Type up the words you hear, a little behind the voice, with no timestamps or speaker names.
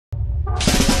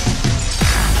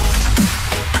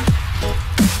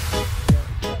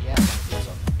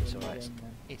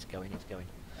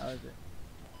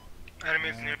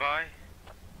Enemies nearby.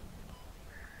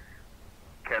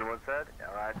 Kenwood said,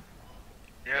 alright.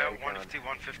 Yeah, 150,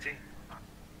 150.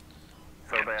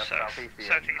 So they are southeast here.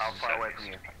 Southeast, How far away from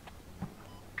you?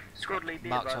 Squad lead, be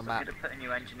Marked advised, on I'm map. going to put a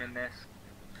new engine in this.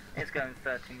 It's going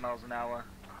 13 miles an hour.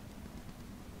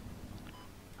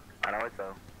 I know it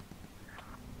so.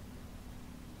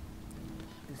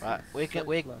 Right, we're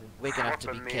gonna have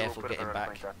to be careful getting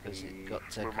back because it got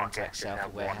contact south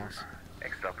of warehouse.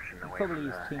 Probably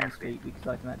use TeamSpeak because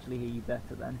I can actually hear you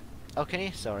better then. Oh, can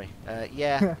you? Sorry.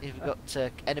 Yeah, if we've got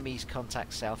enemies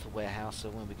contact south of warehouse, so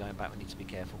when we're going back, we need to be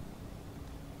careful.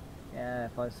 Yeah,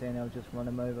 if I see any, I'll just run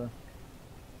them over.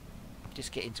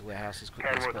 Just get into warehouse as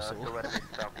quickly as possible.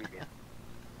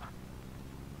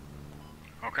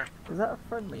 Okay. Is that a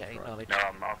friendly Yeah, truck? acknowledge. No,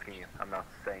 I'm asking you. I'm not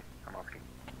saying. I'm asking.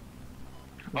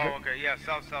 Oh, okay, yeah,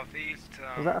 southeast.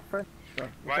 Was that a friendly truck?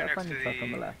 Was Right that a next friendly to truck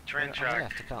on the the left? train On the track.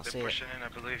 left, I can't They're see it. pushing in, I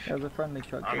believe. There was a friendly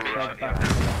truck On just the right right, back.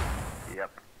 yeah.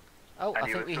 Yep. Oh, I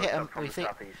And think we you hit were him. from We the think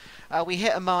southeast. we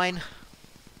hit a mine.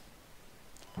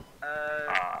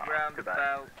 Round too bad.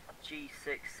 about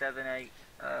G678,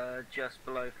 just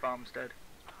below Farmstead.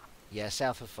 Yeah,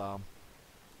 south of farm.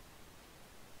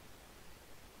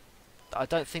 I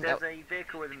don't think There's that. a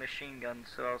vehicle with a machine gun,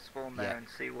 so I'll spawn there Yeah. and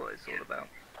see what it's all about.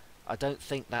 I don't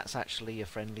think that's actually a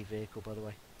friendly vehicle, by the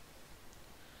way.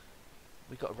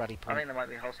 We got a rally I point. think there might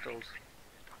be hostiles.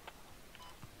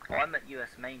 Oh, I'm at US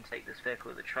Main, take this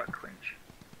vehicle with a truck winch.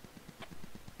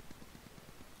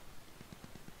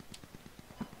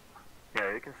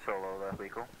 Yeah, you can solo that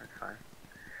vehicle. That's fine.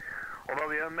 Although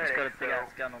we are It's medics, got a big so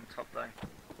ass gun on top though.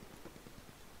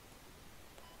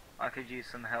 I could use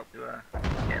some help to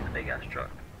get the big ass truck.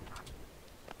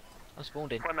 I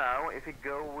spawned in. for now, if you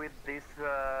go with this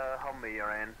Humvee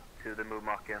you're in to the move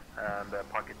market and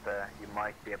park it there, you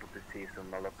might be able to see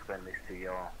some lots of enemies to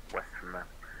your west from there.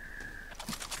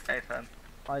 Hey fam.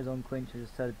 Eyes on Quinch, I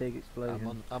just had a big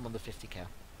explosion. I'm on the 50 cal.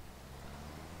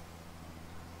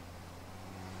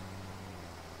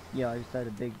 Yeah, I just had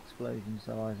a big explosion,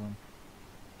 so eyes on.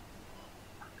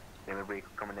 The other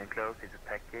vehicle coming in close is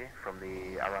a techie from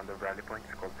the around the rally point,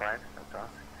 it's called 5, that's us.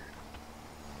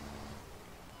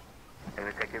 And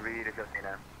we're taking really close in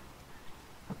now.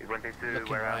 We went into Looking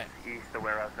warehouse, right. east of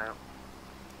warehouse now.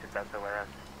 Just outside warehouse.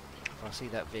 If I see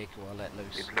that vehicle, I'll let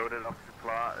loose. It's loaded up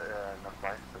supply, not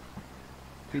supplies, but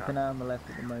Keep an eye on the left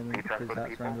at the moment we because transport that's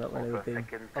people, round about where they also would be. a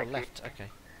second Oh, techie left. Okay.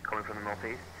 coming from the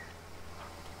northeast.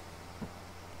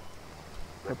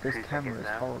 But this Two camera techies is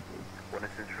now. horrible. One is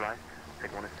centralized,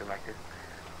 second one is still active.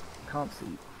 Can't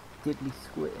see diddly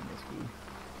squid in this view.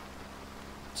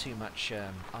 Too much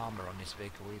armor on this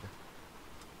vehicle either.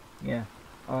 Yeah.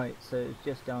 Alright, so it's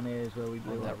just down here is where we On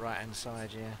blew that up. right hand side,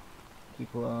 yeah.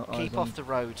 Keep our eyes Keep on. off the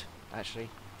road, actually.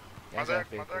 There's our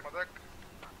vehicle.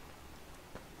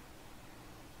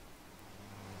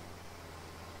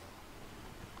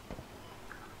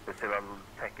 There's still a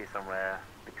techie somewhere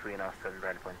between us and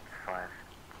Red Point 5.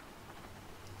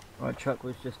 Right, truck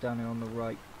was just down here on the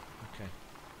right. Okay.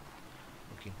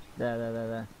 Looking.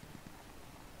 There.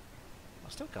 I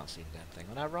still can't see the damn thing.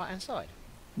 On our right hand side.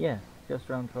 Yeah, just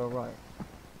round to our right.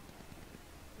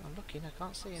 I'm looking. I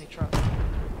can't see any trucks.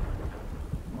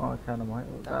 Oh, I kind of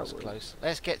might. That was close.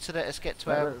 Let's get to our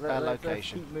Let's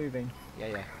location. keep moving.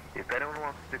 Yeah. If anyone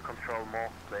wants to control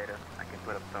morphs later, I can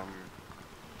put up some...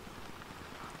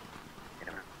 You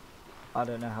know, I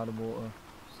don't know how to water,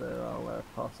 so I'll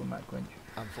pass on that Quinch.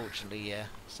 Unfortunately, yeah.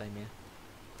 Same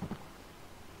here.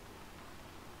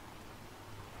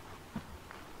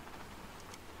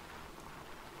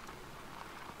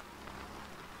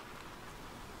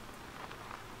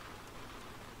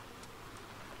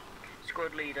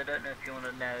 Squad lead, I don't know if you want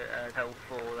to know, tell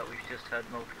 4 that we've just heard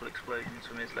multiple explosions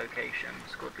from his location.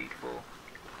 Squad lead 4.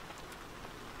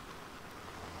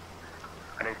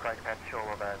 I didn't quite catch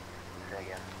all of that. Say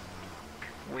again.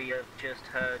 We have just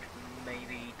heard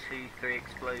maybe 2-3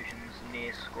 explosions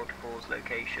near Squad 4's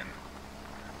location.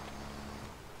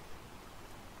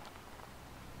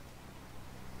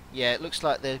 Yeah, it looks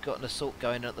like they've got an assault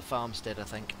going at the farmstead, I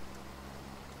think.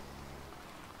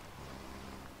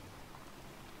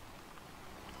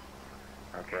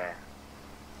 Okay.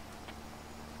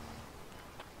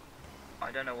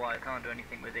 I don't know why I can't do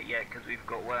anything with it yet because we've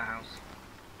got warehouse.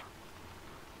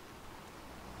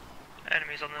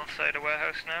 Enemies on the north side of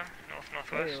warehouse now,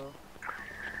 northwest.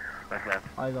 Left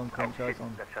left. Eyes on Quinch, Oh, eyes shit,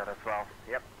 on. that shot as well.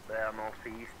 Yep, they are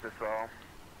northeast as well.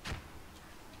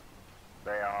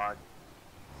 They are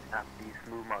at the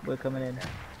smooth market. We're coming in.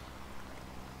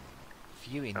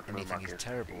 Viewing At the anything is market,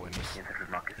 terrible in the this interstate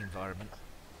market. environment.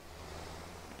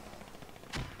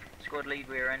 Squad lead,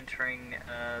 we are entering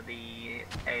the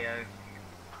AO.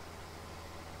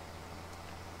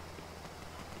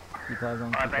 Keep eyes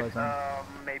on, keep eyes on.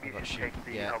 Maybe you I've got should shoot. take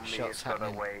the Yeah, Humvee shots further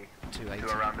happening. away 280.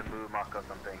 to around the move mark or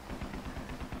something.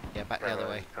 Yeah, back the other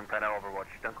way. Some kind of overwatch.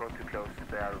 Don't go too close.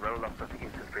 There are roll-ups of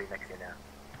infantry next to you now.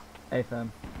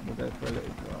 AFM, we'll go for a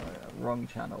little wrong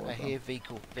channel. I hear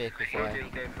vehicle We'll fire. do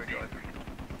go for a drive.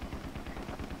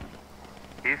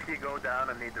 If you go down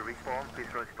and need to respawn, please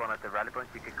respawn at the rally point.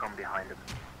 You can come behind them.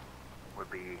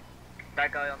 Would be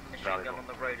That guy on the machine gun on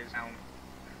the road is down.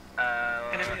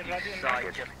 Enemy radio Side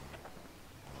right. just.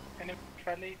 Enemy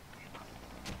rally.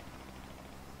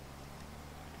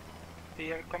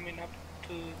 They are coming up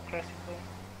to classical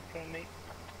from me.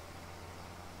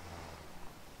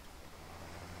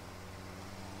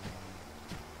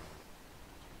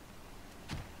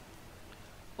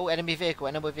 Oh, enemy vehicle.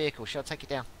 Shall I take it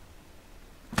down?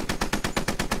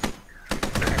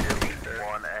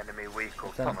 one enemy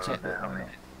vehicle Send somewhere it. on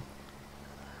there.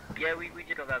 Yeah, we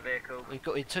just got that vehicle.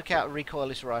 We took out a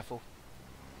recoilless rifle.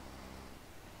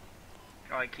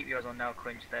 Alright, keep your eyes on now,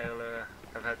 Quinch. They'll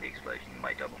have heard the explosion. You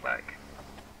might double back.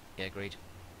 Yeah, agreed.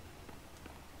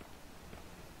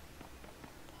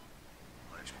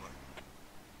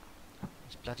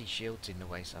 This bloody shield's in the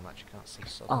way so much I can't see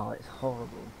solid. Oh, it's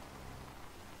horrible.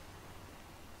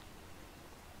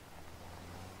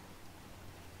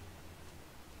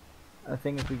 I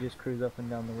think if we just cruise up and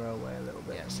down the railway a little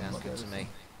bit. Yeah, then sounds we'll good be to able me. see.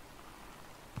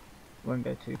 Won't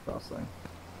go too fast though.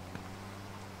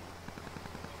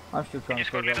 I'm still Can trying you to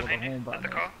squad figure leader out what the behind horn you? At button the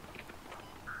is. car?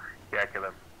 Yeah, kill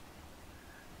him.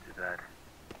 Too bad.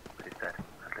 But he's dead,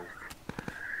 at least.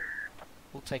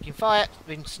 All taking fire.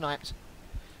 Been sniped.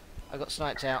 I got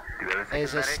sniped out. Do you have a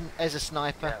second medic? There's a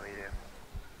sniper. Yeah, we do.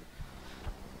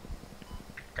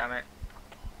 Damn it.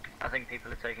 I think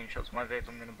people are taking shots. My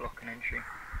vehicle, I'm going to block an entry.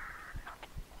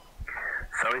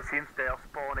 So it seems they are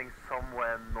spawning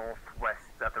somewhere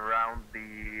northwest at around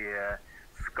the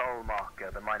skull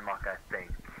marker, the mine marker, I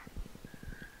think.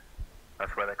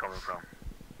 That's where they're coming from.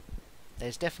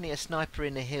 There's definitely a sniper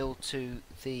in the hill to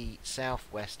the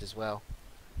southwest as well,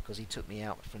 because he took me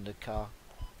out from the car.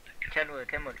 Kenwood,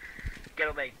 get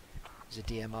on me. There's a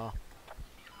DMR.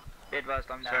 Be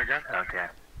advised, I'm down. Say again? Okay.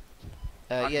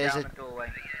 I'm Yeah, down there's the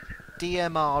doorway. a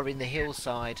DMR in the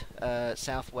hillside,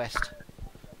 southwest.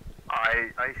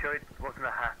 Are you sure it wasn't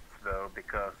a hat though,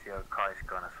 because your car is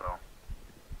gone as well?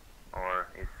 Or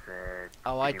is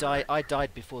Oh, I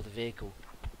died before the vehicle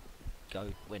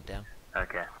went down.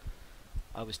 Okay.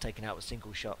 I was taken out with a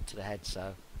single shot to the head,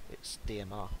 so it's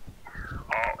DMR.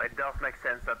 Oh, it does make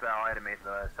sense that there are enemies in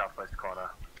the southwest corner.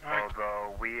 Alright.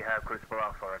 Although we have Crucible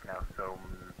Alpha right now, so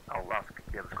I'll ask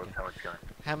the other squads how it's going.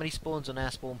 How many spawns on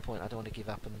our spawn point? I don't want to give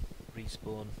up and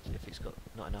respawn if it's got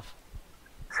not enough.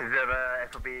 Since we have a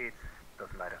FOB, it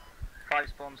doesn't matter. 5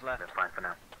 spawns left. They're fine for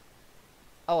now.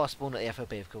 Oh, I spawned at the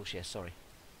FOB, of course, yes, sorry.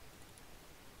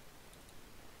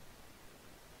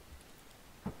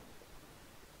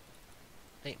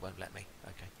 It won't let me,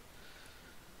 okay.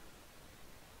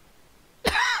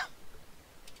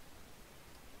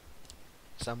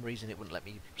 For some reason it wouldn't let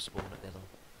me spawn at the other one.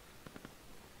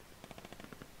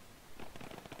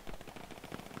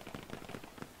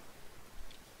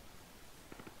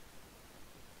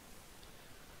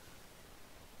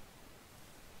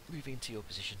 Moving to your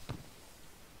position.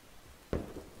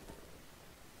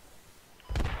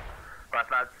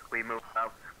 Right lads, we move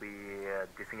out, we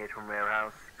disengage from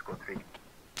warehouse, squad 3.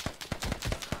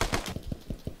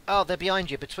 Oh, they're behind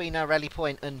you, between our rally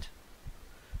point and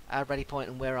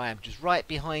where I am. Just right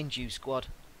behind you, squad.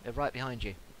 They're right behind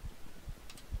you.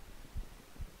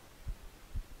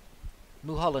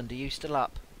 Mulholland, are you still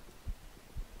up?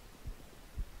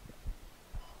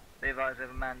 Be advised, we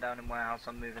have a man down in warehouse.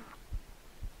 I'm moving.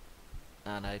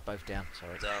 Ah, no, both down,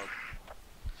 sorry. Down.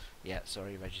 Yeah,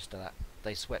 sorry, register that.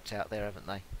 They swept out there, haven't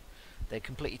they? They're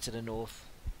completely to the north.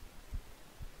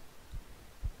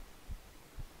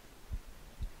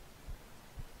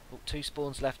 Oh, 2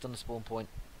 spawns left on the spawn point.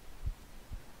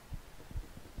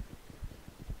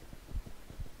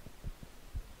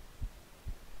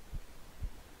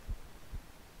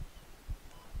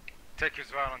 Take your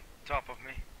well on top of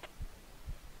me.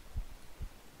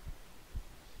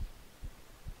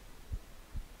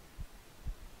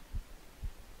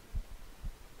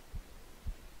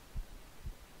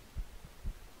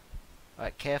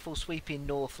 Right, careful sweeping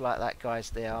north like that, guys.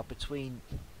 They are between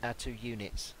our 2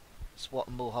 units. SWAT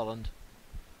and Mulholland.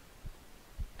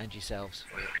 And yourselves.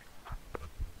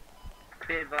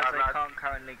 Be advised, they can't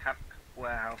currently cap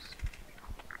warehouse.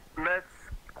 Let's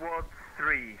squad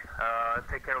 3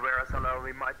 take care of warehouse alone.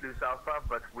 We might lose Alpha,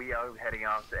 but we are heading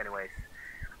out anyways.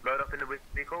 Load up in the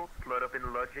vehicles, load up in the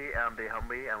Logi and the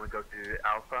Humvee, and we go to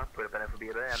Alpha, put up an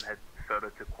FOB there, and head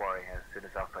further to quarry as soon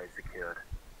as Alpha is secured.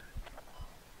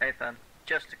 Hey fam,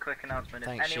 just a quick announcement.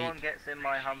 Thanks, if anyone Sheik. gets in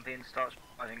my Humvee and starts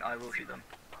driving, I will shoot them.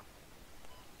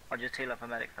 I'll just heal up a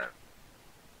medic though.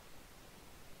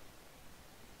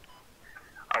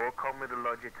 I will come with the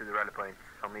logic to the rally point.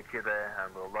 I'll meet you there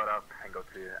and we'll load up and go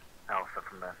to Alpha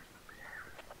from there.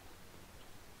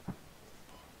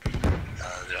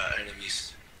 There are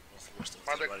enemies northwest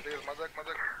of the rally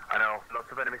point. I know,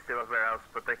 lots of enemies still at warehouse,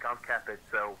 but they can't cap it,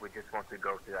 so we just want to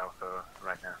go to Alpha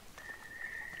right now.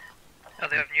 Oh,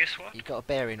 they have new SWAT? You got a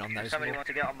bearing on If those. somebody More. wants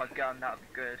to get on my gun, that would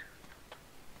be good.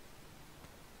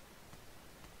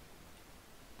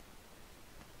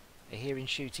 They're hearing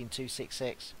shooting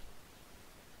 266.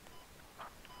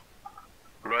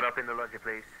 Load up in the lodge,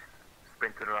 please.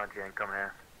 Sprint to the lodge and come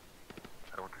here.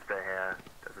 I don't want to stay here.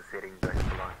 There's a sitting back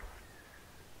too long.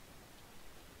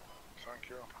 Thank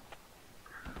you.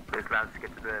 Please, lads,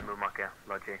 get to the move marker,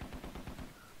 lodge.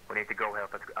 We need to go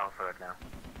help at Alpha right now.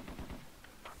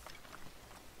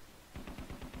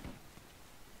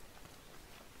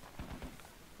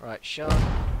 Right, Sean.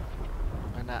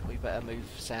 And that, we better move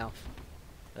south.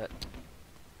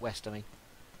 West, I mean.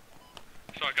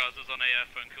 Sorry guys, I was on a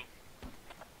phone call.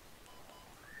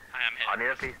 I am I here.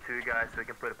 need at least 2 guys so we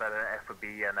can put up an FOB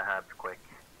and a HAB quick.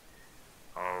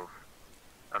 Of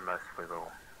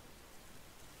unmerciful.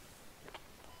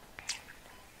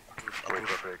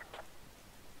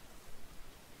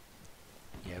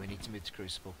 Yeah, we need to move to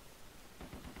Crucible.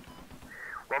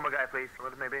 One more guy, please.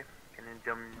 What maybe? Can you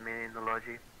jump me in the lodge?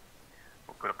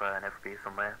 We'll put up an FOB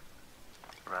somewhere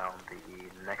around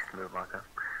the next move marker.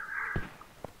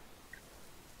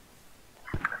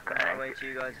 I'll wait to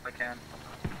you guys if I can.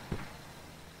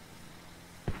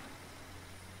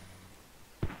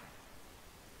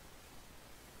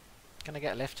 Can I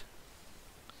get a lift?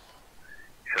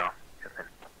 Sure, just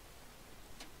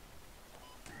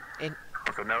in. In.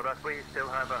 Also, know that we still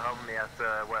have a Humvee at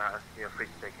the warehouse. You're free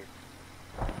to take it.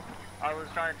 I was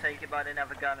trying to take it, but I didn't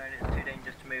have a gunner and it's too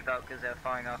dangerous to move out because they're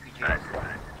firing RPGs. Nice.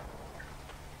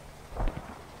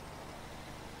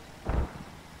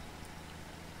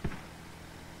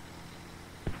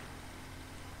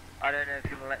 I don't know if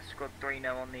you will let Squad 3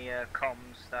 know on the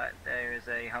comms that there is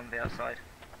a Humvee outside.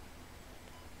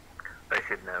 They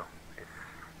should know. It's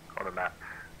on the map,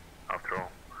 after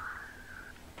all.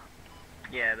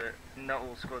 Yeah, but not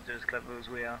all squads are as clever as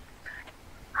we are.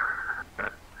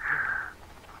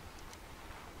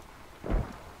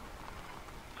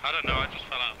 I don't know, I just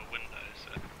fell out of a window,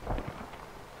 so...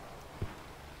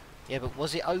 Yeah, but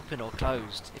was it open or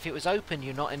closed? If it was open,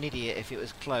 you're not an idiot. If it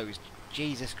was closed,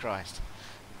 Jesus Christ.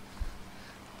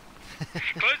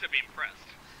 Close it being pressed.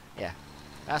 Yeah.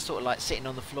 That's sort of like sitting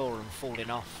on the floor and falling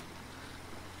off.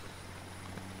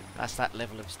 That's that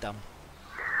level of dumb.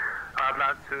 I'd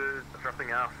like to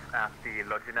dropping off at the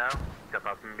lodge now. Jump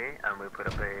out with me and we'll put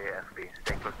up a FB.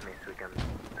 Stay close to me so we can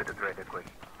put it ready quick.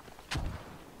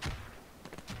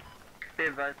 Be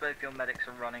advised, both your medics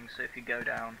are running, so if you go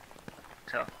down,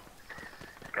 tough.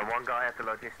 Got one guy at the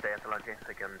lodge, stay at the lodge so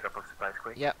we can drop off supplies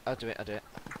quick. Yeah, I'll do it, I'll do it.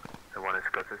 The one is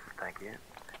closest, thank you.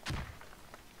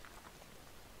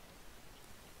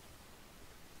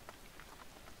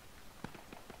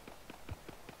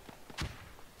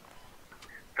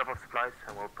 Drop off supplies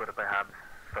and we'll put up a hub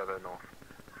further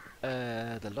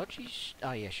north. The lodges?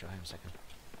 Oh yeah, sure, hang on a second.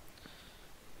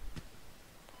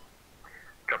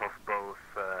 Drop off both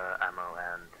ammo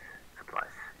and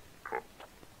supplies. Cool.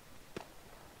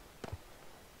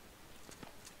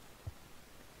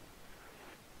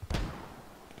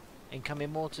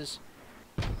 Incoming mortars.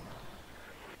 They're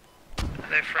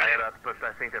I friendly. hear that, but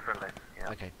I think differently.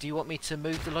 Yeah. Okay, do you want me to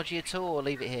move the lodge at all or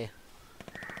leave it here?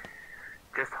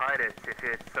 Just hide it. If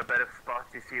it's a better spot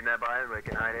you see nearby where you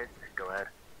can hide it, go ahead.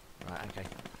 Right, okay.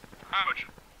 How much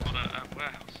for the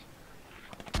warehouse?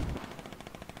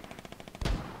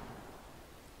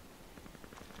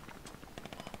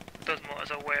 Those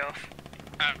mortars are way off.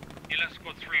 You let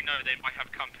Squad 3 know they might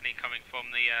have company coming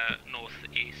from the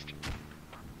northeast.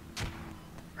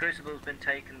 Crucible's been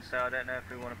taken, so I don't know if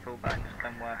we want to pull back to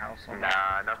Clem Warehouse or not.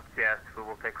 Nah, not yet. We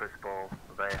will take Crucible.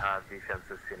 They have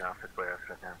defenses enough at warehouse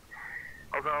right now.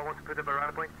 Also, I want to put up a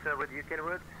rally point with you,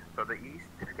 Kennywood. So the east,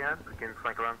 if you can. We can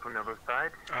flank around from the other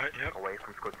side. Alright, yep. Away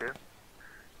from Squad 2.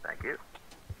 Thank you.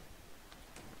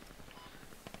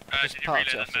 Just Did you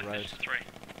parked relay it off that the message road. to 3?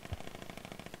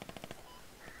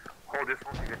 Hold this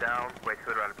one, you're down. Wait for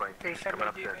the rally point. There's Coming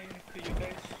up somebody there. to you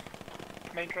guys.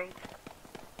 Main road.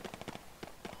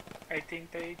 I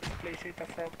think they placed it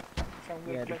above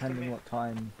somewhere Yeah, close to depending me. what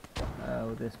time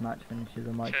this match finishes,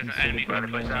 I might So there's consider enemy going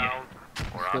Rally point in. down.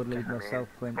 Or Squad up. lead myself,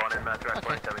 Quint. Spawn in that rally Okay,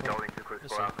 point and we cool. go into Crucible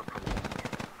Listen. Alpha from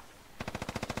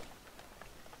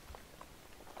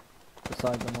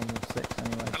beside them on the 6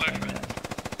 anyway. Hello, so, friend.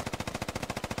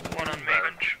 yeah. One on me,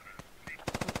 Bench.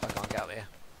 I can't get out here.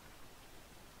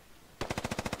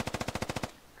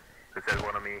 Is there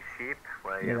one of me sheep?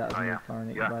 Where Yeah, you, that was oh me yeah. firing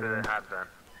at You you, have by the to way. have then.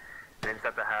 Then it's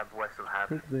at the hab, west of hab.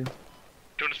 Peekaboo. Do you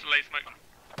want us to lay smoke?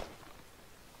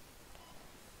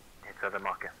 It's at the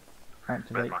marker. Red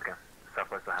Activate. marker.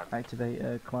 Southwest of hab.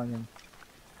 Activate climbing.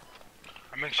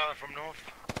 I'm in shot from north.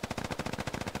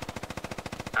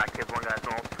 Active one guy's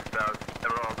north. There's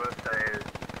a robbers that is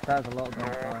That was a lot of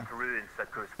gunfire. north ruins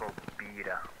that Crucible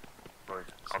Beta.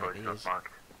 Although it's it not is.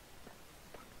 marked.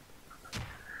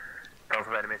 Those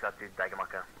of enemies at the dagger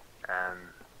marker. And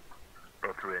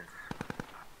both ruins.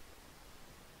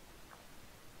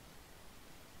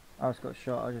 I just got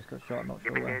shot, not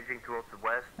Keep sure where. engaging towards the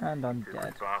west. And I'm to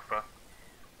dead. Alpha.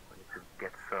 We need to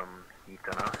get some heat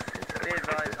on us. Be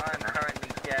advised, I am currently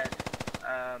dead.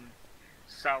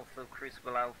 South of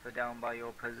Crucible Alpha, down by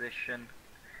your position.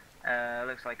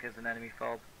 Looks like there's an enemy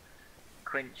fob.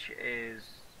 Quinch is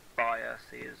by us.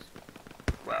 He is,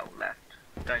 well, left.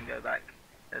 Don't go back.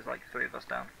 There's like 3 of us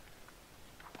down.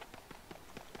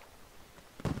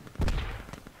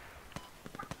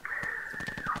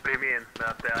 What do you mean?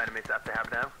 That the enemies at the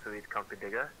hab now, so it can't be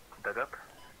dug up?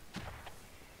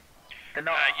 They're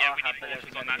not Yeah, our we hub, need but there's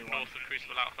mortars an on that enemy one. north of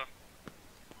Crucible Alpha.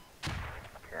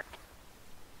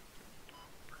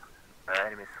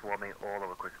 Enemies swarming all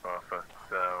over Crucible Alpha.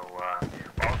 So, well,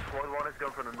 squad 1 is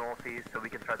going from the northeast, so we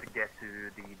can try to get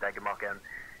to the dagger mark and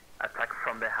attack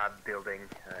from the hab building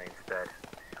instead.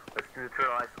 Let's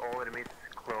neutralize all enemies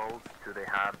close to the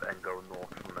hab and go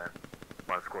north from there,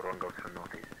 while squad 1 goes from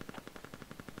northeast.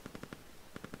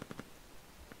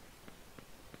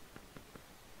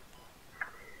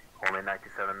 Only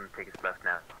 97 tickets left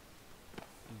now.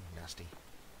 Nasty.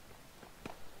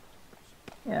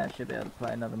 Yeah, I should be able to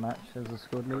play another match as a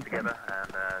squad Go lead. together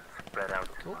and spread out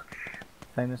Cool. much.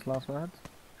 Famous last words.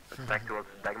 Back towards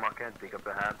the dagger marker, dig up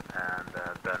the hab, and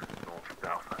then north to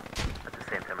Alpha. At the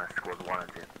same time as squad 1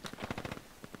 and 2.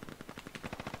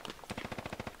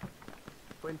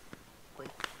 Is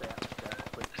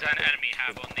there an enemy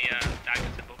hab on the dagger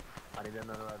symbol?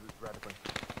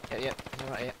 Yeah,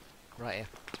 right here. Right here.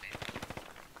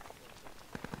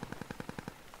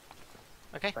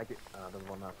 Okay. Thank you. There's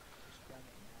one up.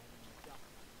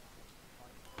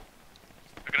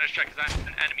 I'm gonna check, is that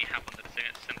an enemy hab on the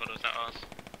symbol or is that ours?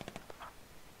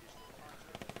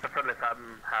 The friendly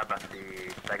hab at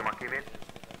the dagger marker, you mean?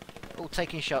 All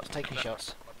taking shots, taking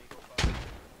shots.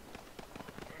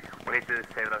 We need to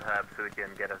save that hab so we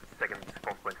can get a second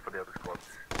spawn point for the other squads.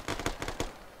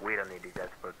 We don't need these guys,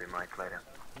 but we might later.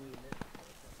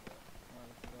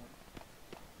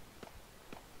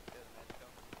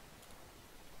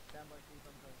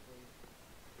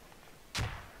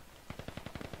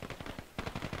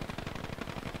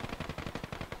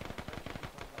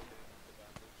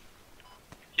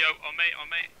 Yo, on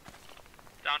me.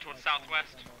 Down towards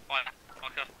southwest. Fire.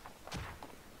 Marker.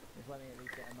 Just let me at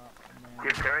least get him up.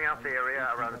 Keep clearing out the area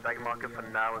around the dagger marker for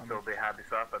now until the hab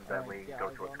is up, and then we go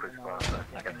towards Crucible Alpha.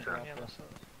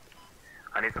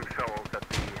 I need some shovels at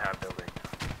the hab building.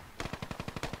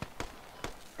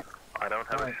 I don't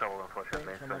have a shovel,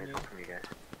 unfortunately, so I need some from you guys.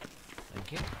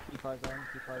 Thank you. Keep eyes on,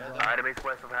 keep eyes on. Enemies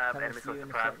west of hab, Tell us enemies you west in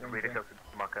of a hab, second, really yeah. close to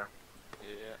the marker.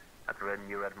 Yeah. At the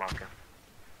new red marker.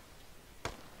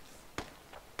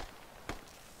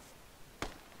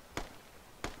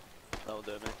 That'll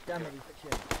do me. Damn it, he's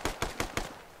shit.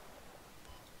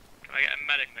 Can I get a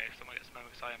medic move? So I might get some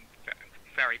moments. I am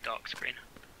very dark screen.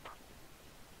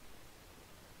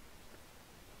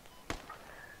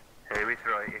 Hey,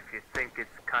 Viceroy, if you think it's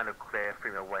kind of clear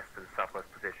from your west and southwest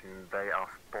position, they are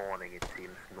spawning, it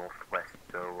seems, northwest,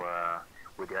 so,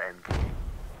 with your MG.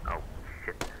 Oh,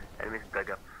 shit. Enemies dug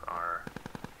up our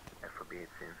FOB, it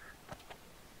seems.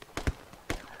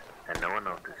 And no one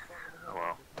noticed. Oh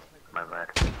well, my bad.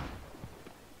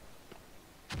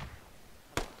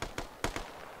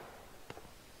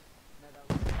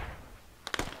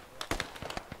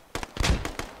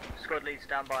 Squad lead,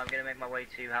 stand by. I'm going to make my way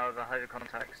to, however, hover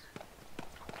contacts.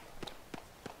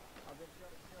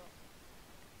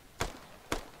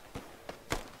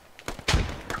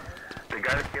 The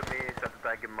guy that killed me is at the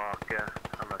dagger marker.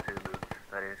 I'm not who moved,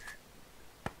 that is.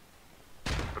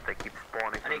 But they keep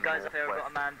spawning Any from guys up here? I've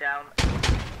got a man down.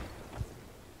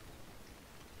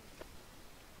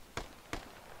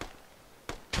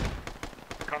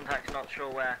 Contact's not sure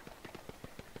where.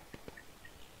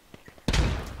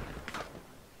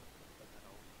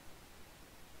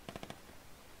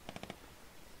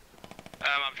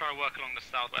 I'm trying to work along the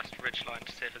southwest ridge line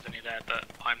to see if there's any there, but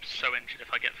I'm so injured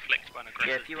if I get flicked by an aggressive.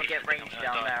 Yeah, if you want to get beast, I think range I'm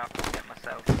down gonna die. there, I'll get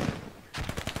myself.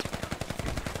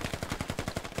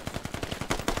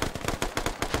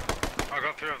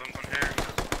 Three of them on here.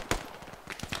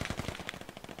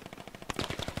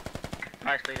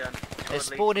 Nicely done. They're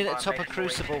spawning at the top of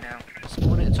Crucible. They're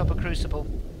spawning at the top of Crucible.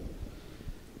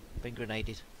 Been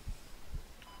grenaded.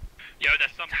 Yo,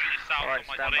 there's something to the south Alright, on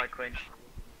my stand body. by Quinch.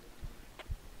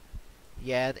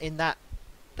 Yeah, in that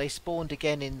they spawned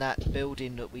again in that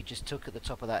building that we just took at the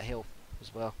top of that hill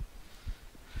as well.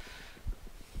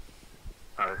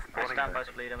 Oh, I stand by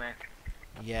Bleeder, mate.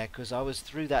 Yeah, because I was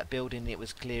through that building, it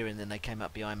was clear, and then they came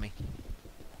up behind me.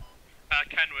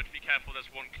 Kenwood, be careful,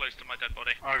 there's one close to my dead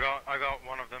body. I got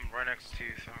one of them right next to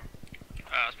you, so.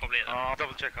 That's probably it then. I'll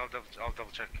double check. I'll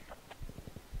double check.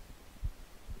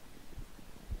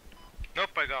 Nope,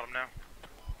 I got him now.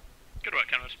 Good work,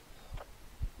 Kenwood.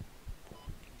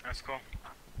 That's cool.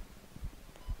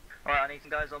 Alright, I need some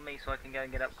guys on me so I can go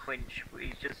and get up Quinch.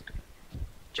 He's just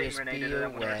Just be grenaded. I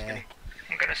don't want to risk aware. any.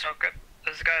 I'm gonna soak it.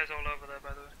 There's guys all over there, by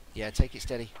the way. Yeah, take it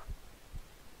steady.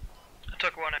 I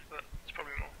took one hit, but it's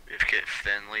probably more. We've got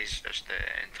friendlies just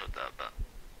entered that bit.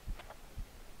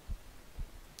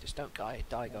 Just don't die,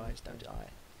 guys. Don't die.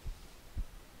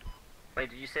 Wait,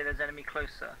 did you say there's enemy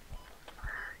closer?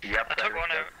 Yep, I took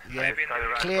one out. Yeah, Maybe in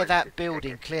the clear that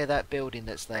building. Clear that building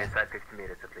that's there. Inside 50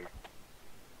 meters at least.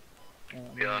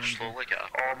 We are slowly getting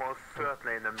up. Almost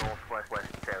certainly in the northwest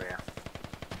area.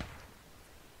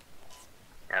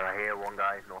 Yeah, I hear one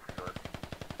guy north of us.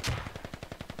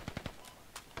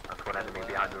 That's one enemy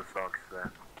behind those logs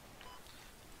there.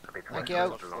 Thank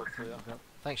you.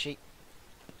 Thanks, sheep.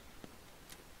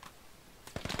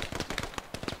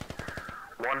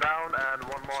 One down and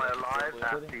one more alive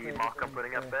at the marker I'm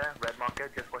putting up there. Red marker,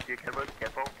 just what you can put.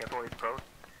 Careful, careful, he's close.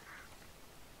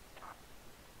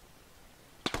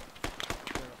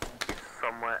 He's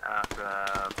somewhere at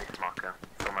this marker.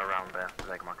 Somewhere around there,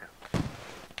 leg marker.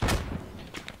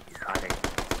 He's hiding.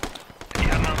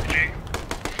 Yeah, I'm out, G.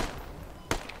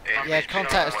 Yeah,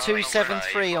 contact us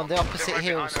 273 on the opposite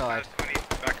hillside.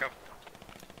 Back up.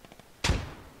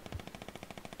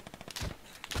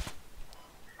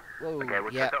 Whoa, Okay,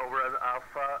 we'll yeah. set over as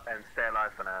Alpha and stay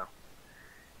alive for now.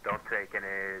 Don't take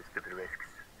any stupid risks.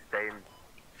 Stay in.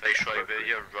 Face right where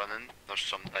you're running, there's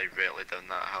some directly down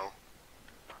that hill.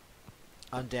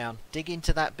 I'm down. Dig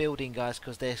into that building, guys,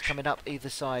 because they're coming up either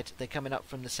side. They're coming up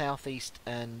from the southeast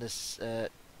and the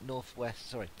northwest.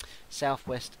 Sorry,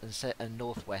 southwest and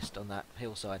northwest on that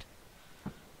hillside.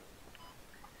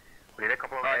 We need a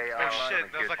couple of Oh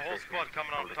shit, there's like a whole squad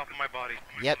coming on top of my body.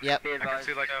 Yep, yep. Here, I can guys.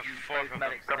 see like four of them.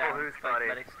 Medics Couple down. who's Both body?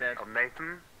 medics dead. Of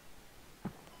Nathan?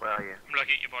 Where are you? I'm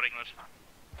looking at your body, Kenwood.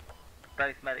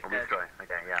 Both medics On dead. this guy.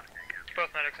 Okay, yeah. Both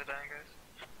medics are down, guys.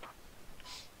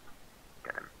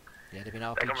 Get him. Yeah, there've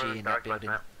been Take him RPG in that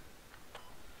building.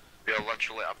 We are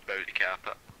literally about to cap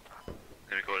it.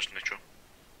 There we go, it's neutral.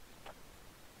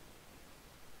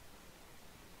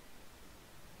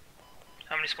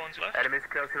 How many spawns left? Enemies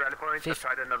close to rally point. I've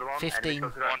tried another one. 15. Enemies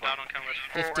close to rally One down point. on Kenwood.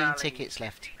 15 rallies. tickets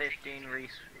left. 15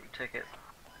 tickets.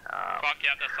 Fuck yeah,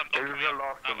 there's some This dog is coming the up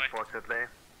last that one, way. unfortunately.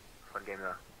 Fun game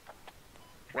though.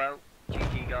 Well,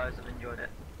 GG guys, I've enjoyed it.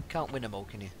 Can't win them all,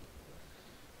 can you?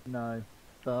 No,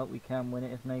 but we can win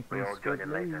it if Nathan's We all join squad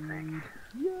in late, I think.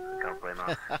 Yeah. Can't blame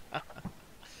us.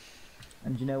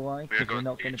 And do you know why? We're Because we're going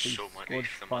not to going need to be so many squad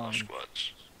from other farmed.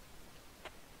 squads.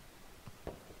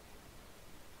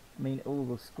 I mean, all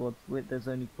the squads. There's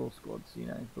only 4 squads, you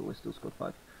know, but we're still squad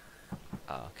 5.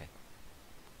 Oh, okay.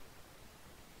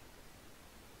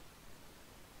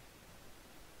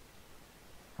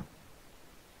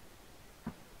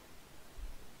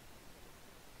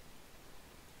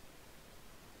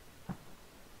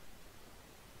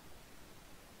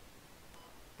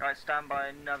 Right, stand by.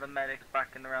 Another medic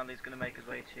back in the round. He's going to make his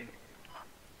way to you.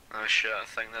 Oh shit, I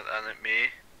think that enemy.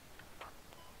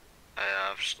 I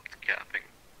have stopped capping.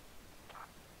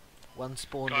 One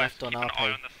spawn Guys, left on keep an eye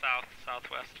RP. on the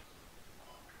southwest.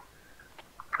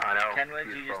 I know. Kenwood,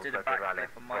 few you just folks did a at the rally,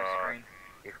 backflip on my but screen.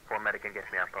 If poor medic can get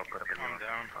me up, I'll put up in I'm the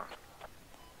down.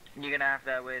 You're going to have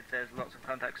there with there's lots of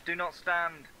contacts. Do not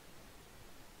stand.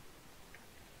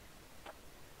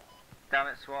 Damn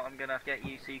it, SWAT, I'm going to get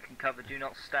you so you can cover. Do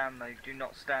not stand though. Do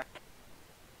not stand.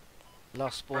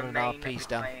 Last spawn and Remain RP's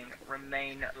down. lying.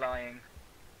 Remain lying.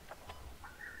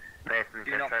 Nathan,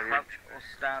 Do can not try to crouch or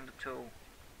stand at all.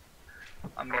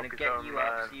 I'm going to Focus get on, you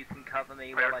up so you can cover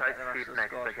me while I get the prioritize rest speed of the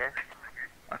next, squad. okay?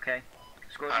 Okay.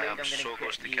 Squad I lead, am I'm going so to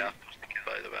close get to you. cap,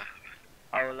 by the way.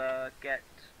 I'll get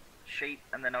sheep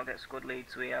and then I'll get squad lead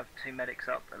so we have 2 medics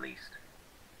up at least.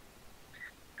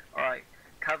 Alright,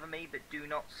 cover me but do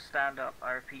not stand up.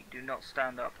 I repeat, do not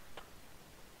stand up.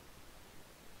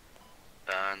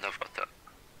 And I've got it.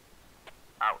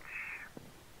 Ouch.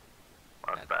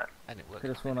 Well, that's bad. And it worked. Could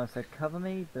have sworn I said cover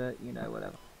me, but you know,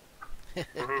 whatever.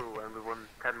 Woohoo, and we won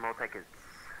 10 more tickets.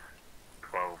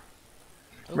 12.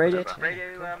 Oh, Radio- good.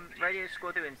 Radio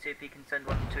squad in, see if he can send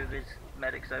 1 or 2 of his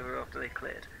medics over after they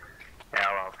cleared. Yeah,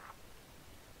 well.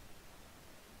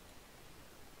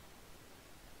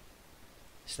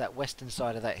 So that western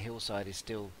side of that hillside is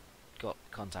still got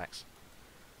contacts.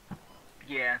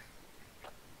 Yeah.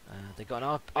 They got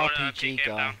an RPG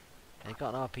guy. They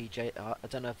got an RPG. I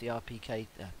don't know if the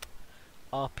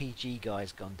RPG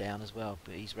guy's gone down as well,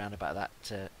 but he's round about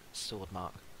that sword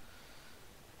mark.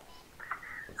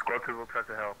 Squad 2 will try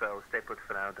to help out. Stay put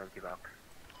for now, don't give up.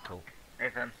 Cool.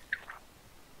 Ethan.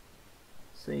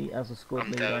 See, as a squad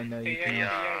I'm leader, I down. know you Yeah, can. we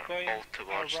are going all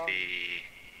towards around the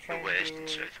trying west to and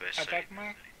southwest attack side.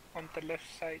 mark on the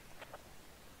left side.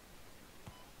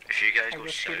 If you guys I go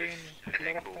was south shooting and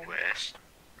then left go hand. west,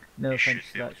 No You offense should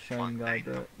to be that able to Shane flank guy, me.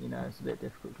 but you know, it's a bit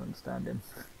difficult to understand him.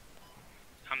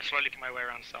 I'm slowly making my way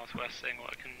around southwest, seeing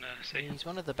what I can see. He's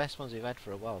one of the best ones we've had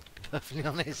for a while, to be perfectly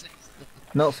honest.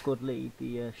 Not squad lead,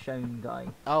 the Shane guy.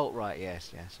 Oh right,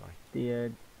 yes, yeah, sorry.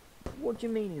 The what do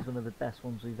you mean he's one of the best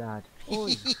ones we've had?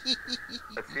 Oi.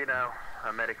 Let's see now.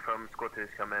 A medic from Squad 2 is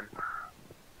coming.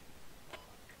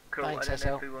 Cool, Thanks, I don't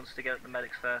know SL. who wants to get the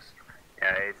medics first.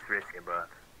 Yeah, it's risky, but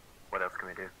what else can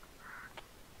we do?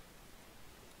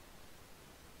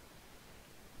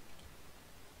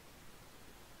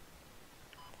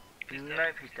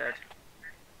 Nope, he's dead.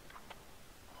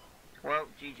 Well,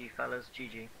 GG fellas,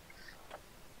 GG.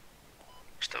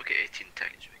 still get 18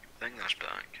 tickets. I think that's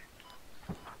back.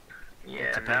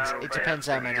 Yeah, depends- now it we're depends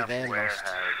how many Bringing up they lost. warehouse.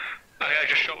 I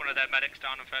just shot one of their medics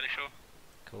down, I'm fairly sure.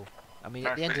 Cool. I mean,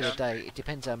 at the end of the day, it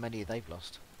depends how many they've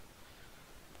lost.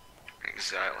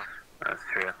 Exactly. That's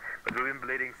true. But we've been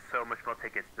bleeding so much more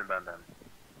tickets than Bandam.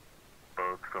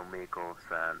 Both from vehicles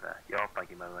and... yeah, thank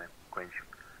you, by the way. Quench.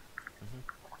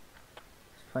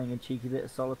 Just playing a cheeky bit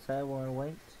of solitaire while I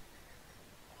wait.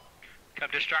 I'm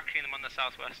distracting them on the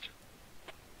southwest.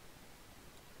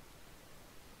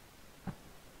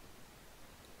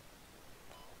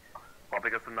 Well,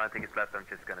 because of 9 tickets left, I'm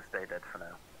just gonna stay dead for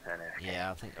now. And,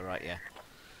 Yeah, I think they're right, yeah.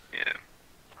 Yeah.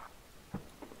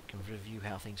 Can review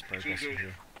how things progress from GG.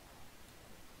 here.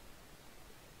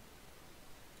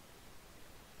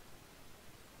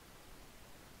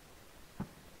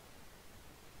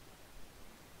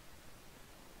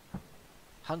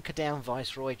 Hunker down,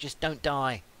 Viceroy, just don't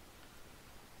die.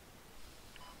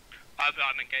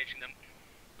 I'm engaging them.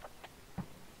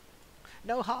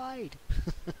 No, hide!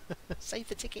 Save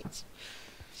the tickets.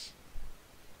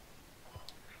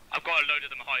 I've got a load of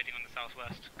them hiding on the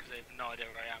southwest, because they have no idea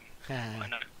where I am. I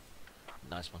know.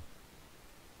 Nice one.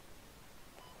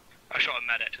 I shot a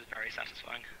medic, which was very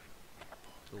satisfying.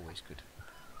 Always good.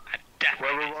 I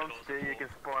definitely whoever missed the wants doors to, of the you wall. can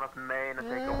spawn up main and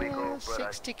take a vehicle, but 6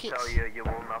 I tickets. tell you, you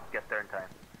will not get there in time.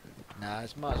 No,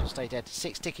 it might as well stay dead.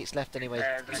 6 tickets left anyway.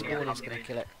 There's only Spawning's one gonna minute.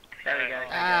 kill it. There we go.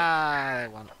 Ah, they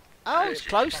won. Oh, it's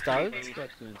close though.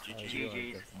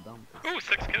 GG's. Ooh,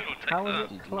 6 kills. Take How that.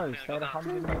 was it close? They had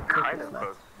 108 Kind tickets of left.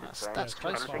 close. That's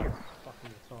close.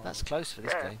 That's close for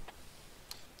this Yeah. game.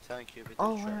 Thank you.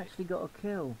 Oh, I actually got a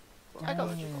kill. I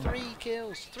got Damn. 3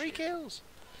 kills. 3 kills.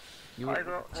 I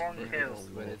got 1 kill.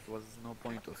 Where it was no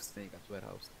point of staying at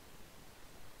warehouse.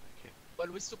 Well,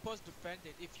 we're supposed to defend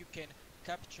it. If you can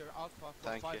capture Alpha for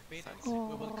Thank 5 you, minutes, thank we you.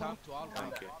 will come to Alpha.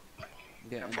 Thank you.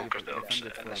 Yeah, and Focus we the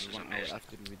defended opposite, for this is 1 hour amazing.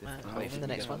 after we Well, defended. even the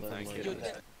next one. Thank you. You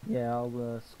did. Yeah,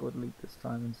 I'll squad lead this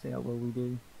time and see how well we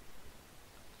do.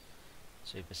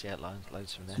 Super, see how it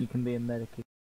loads from So there. you can be a medic